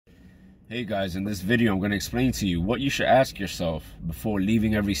Hey guys, in this video I'm going to explain to you what you should ask yourself before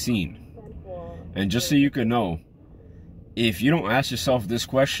leaving every scene. And just so you can know, if you don't ask yourself this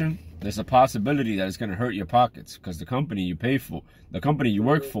question, there's a possibility that it's going to hurt your pockets, because the company you pay for, the company you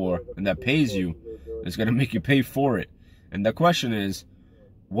work for and that pays you, is going to make you pay for it. And the question is,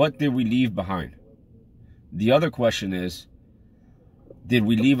 what did we leave behind? The other question is, did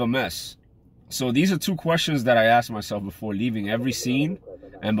we leave a mess? So these are two questions that I ask myself before leaving every scene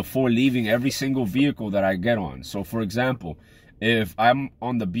and before leaving every single vehicle that I get on. So for example, if I'm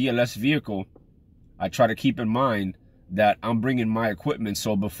on the BLS vehicle, I try to keep in mind that I'm bringing my equipment.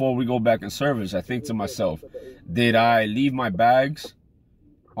 So before we go back in service, I think to myself, did I leave my bags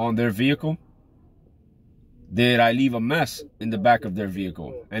on their vehicle? Did I leave a mess in the back of their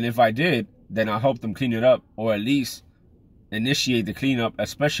vehicle? And if I did, then I'll help them clean it up, or at least initiate the cleanup,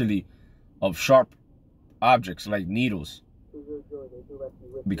 especially of sharp objects like needles,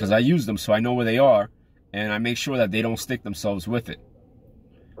 because I use them, so I know where they are, and I make sure that they don't stick themselves with it.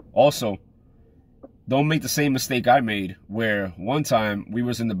 Also, don't make the same mistake I made, where one time we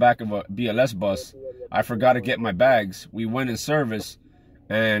was in the back of a BLS bus. I forgot to get my bags. We went in service,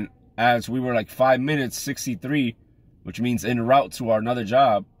 and as we were like 5 minutes 63, which means en route to our another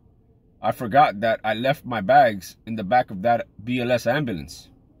job, I forgot that I left my bags in the back of that BLS ambulance.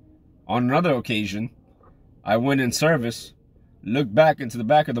 On another occasion, I went in service, looked back into the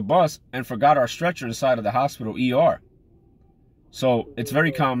back of the bus, and forgot our stretcher inside of the hospital ER. So it's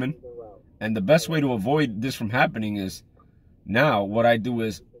very common, and the best way to avoid this from happening is, now what I do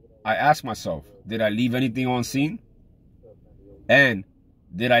is I ask myself, did I leave anything on scene? And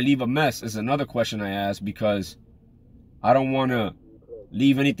did I leave a mess is another question I ask, because I don't want to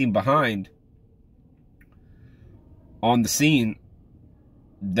leave anything behind on the scene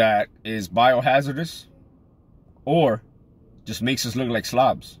that is biohazardous or just makes us look like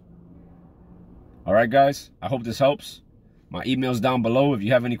slobs. All right, guys, I hope this helps. My email's down below. If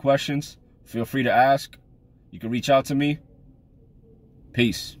you have any questions, feel free to ask. You can reach out to me.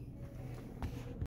 Peace.